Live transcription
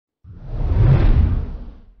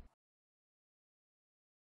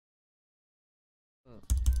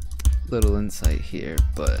little insight here,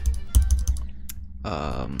 but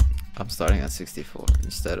I'm starting at 64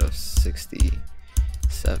 instead of 67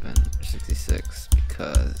 or 66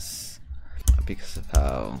 because of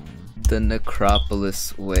how the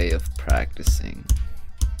Necropolis way of practicing.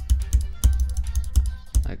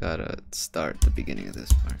 I gotta start the beginning of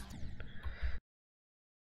this part.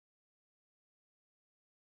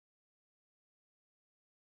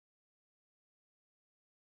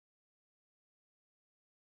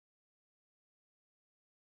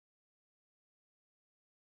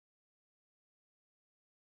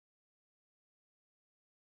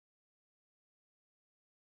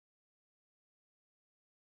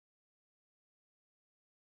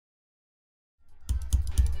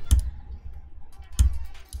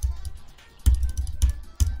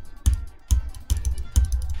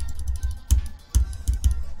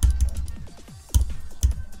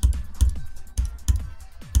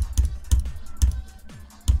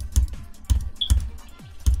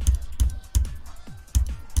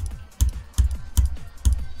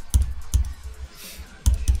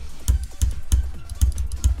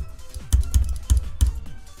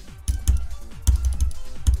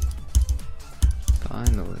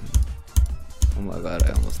 Finally. Oh my god,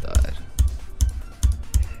 I almost died.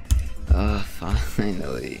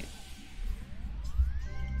 Finally.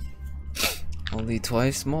 Only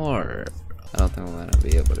twice more. I don't think I'm gonna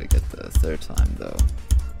be able to get the third time though.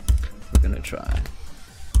 We're gonna try.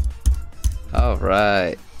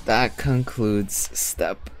 Alright, that concludes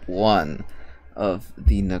step 1 of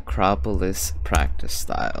the Necropolis practice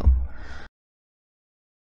style.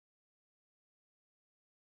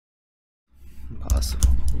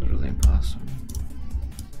 Impossible, literally impossible.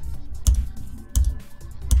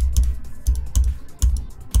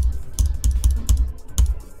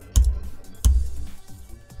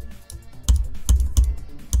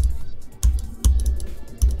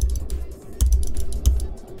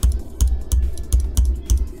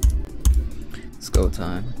 It's go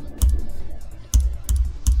time.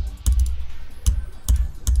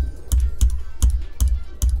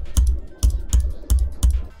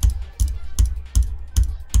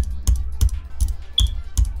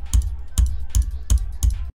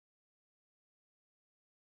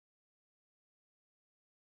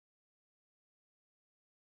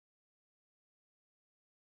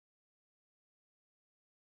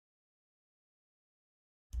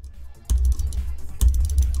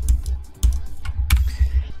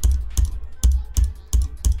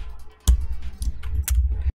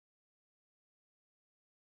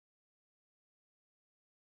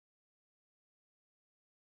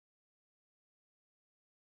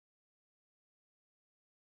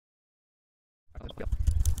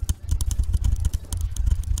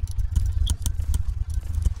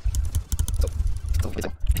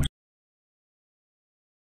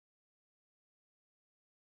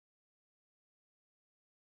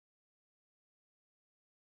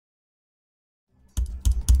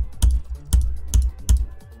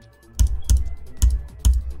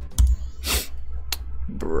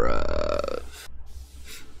 Bruh.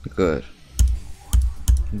 Good.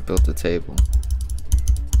 Built a table.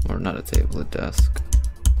 Or not a table, a desk.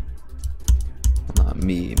 Well, not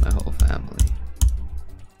me, my whole family.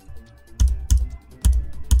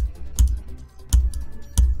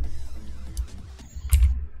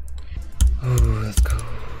 Oh, let's go.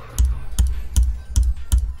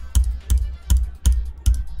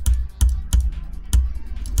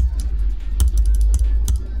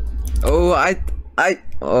 Oh,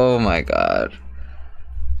 oh my god.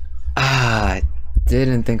 I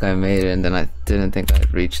didn't think I made it, and then I didn't think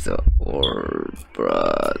I'd reach the orb,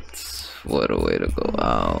 bruh. What a way to go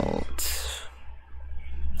out.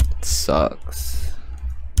 It sucks.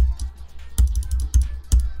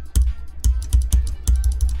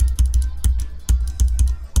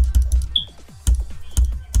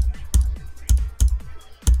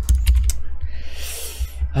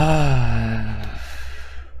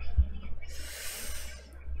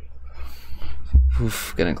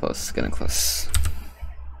 Oof, getting close, getting close.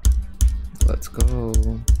 Let's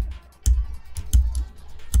go.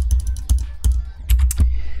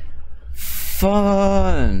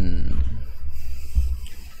 Fun.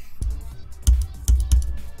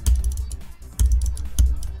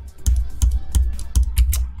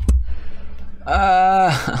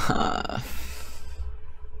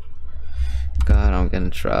 God, I'm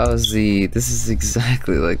getting drowsy. This is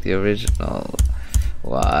exactly like the original.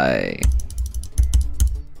 Why?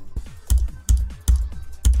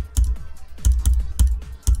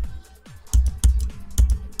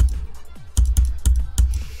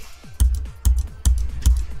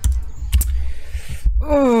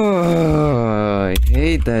 Oh, I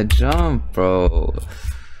hate hate that jump, bro.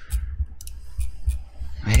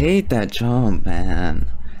 I hate that jump, man.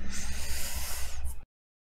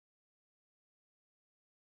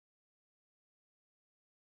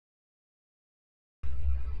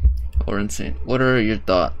 Or insane. What are your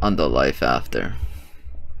thoughts on the life after?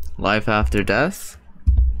 Life after death?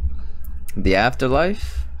 The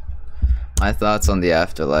afterlife? My thoughts on the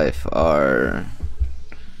afterlife are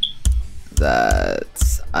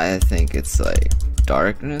that I think it's like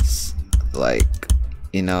darkness, like,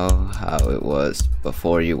 you know how it was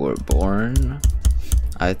before you were born.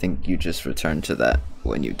 I think you just return to that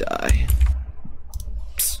when you die.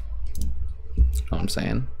 Know what I'm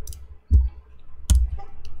saying?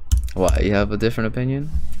 Why, you have a different opinion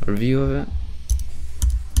or view of it?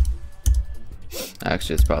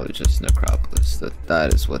 Actually, it's probably just Necropolis.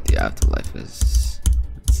 That is what the afterlife is.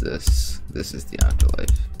 It's this. This is the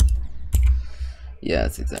afterlife. Yeah,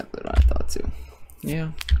 that's exactly what I thought too.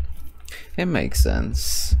 Yeah, it makes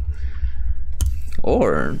sense.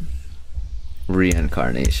 Or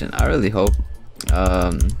reincarnation. I really hope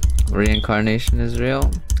reincarnation is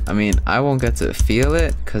real. I mean, I won't get to feel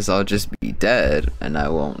it because I'll just be dead and I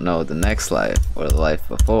won't know the next life or the life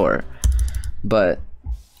before. But,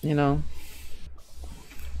 you know,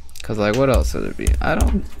 because like what else would there be? I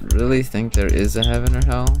don't really think there is a heaven or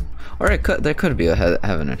hell. Or there could be a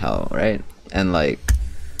heaven and hell, right? And like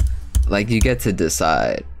you get to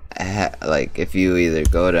decide like if you either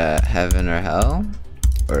go to heaven or hell,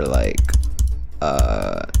 or like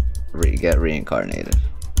get reincarnated.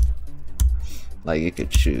 Like you could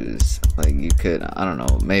choose, like you could, I don't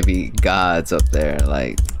know, maybe God's up there,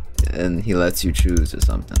 like, and he lets you choose or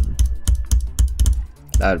something.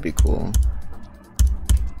 That'd be cool,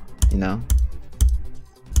 you know?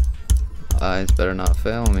 Eyes better not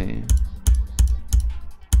fail me.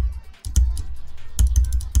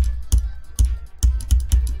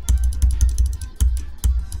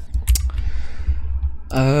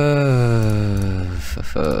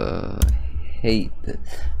 Hate that.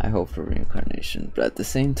 I hope for reincarnation, but at the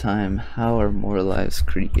same time, how are more lives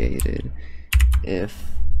created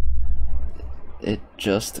if it's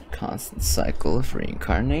just a constant cycle of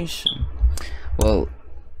reincarnation? Well,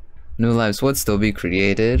 new lives would still be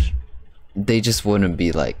created. They just wouldn't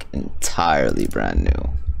be like entirely brand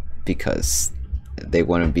new, because they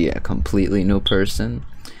wouldn't be a completely new person.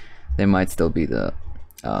 They might still be the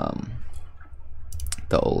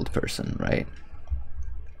old person, right?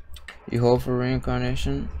 You hope for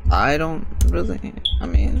reincarnation? I don't really. I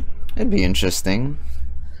mean, it'd be interesting,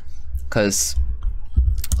 cause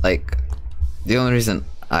like the only reason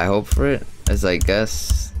I hope for it is, I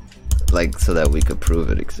guess, like so that we could prove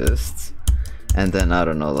it exists, and then I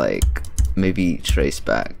don't know, like maybe trace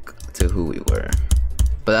back to who we were.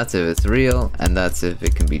 But that's if it's real, and that's if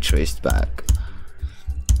it can be traced back.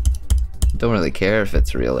 Don't really care if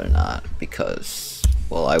it's real or not, because,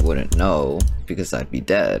 well, I wouldn't know because I'd be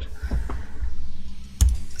dead.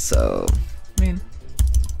 So, I mean,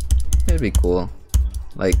 it'd be cool,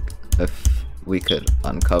 like, if we could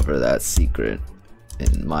uncover that secret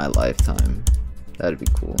in my lifetime. That'd be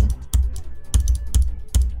cool.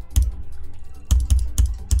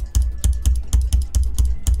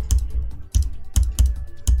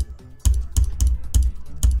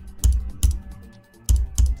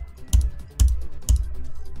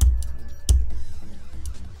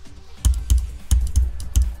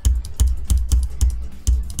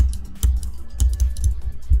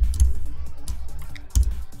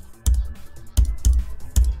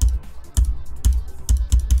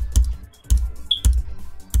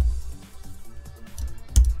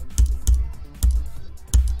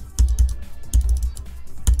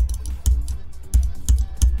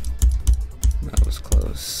 That was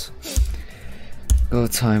close. Go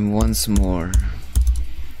time once more.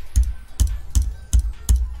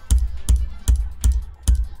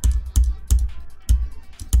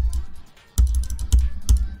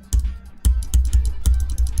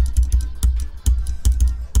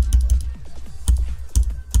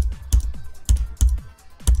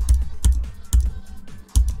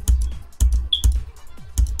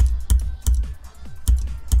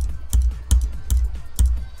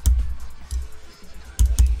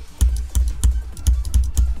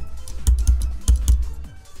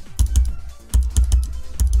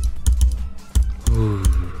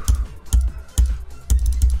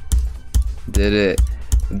 Did it.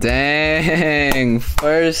 Dang,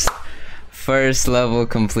 first level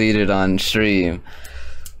completed on stream.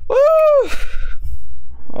 Woo!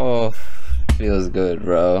 Oh, feels good,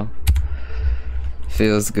 bro.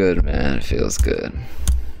 Feels good, man. Feels good.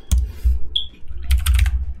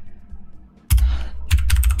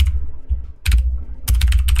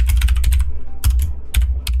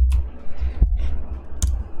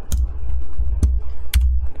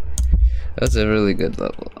 was a really good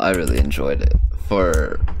level. I really enjoyed it.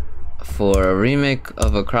 For a remake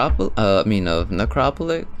of of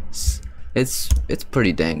Necropolix, it's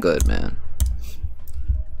pretty dang good, man.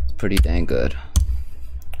 It's pretty dang good.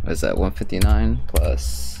 What is that? 159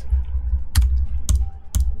 plus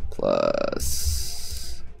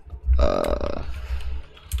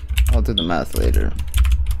I'll do the math later.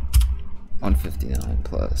 159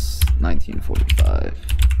 plus 1945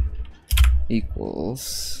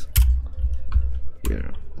 equals,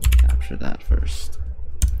 here, we'll capture that first.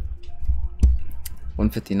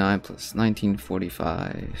 159 plus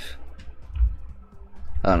 1945.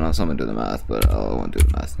 I don't know, so I'm gonna do the math, but I won't do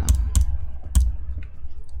the math now.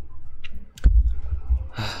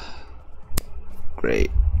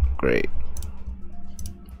 Great.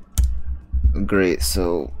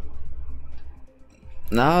 So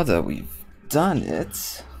now that we've done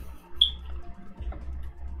it,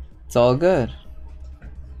 it's all good.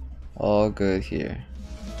 All good here.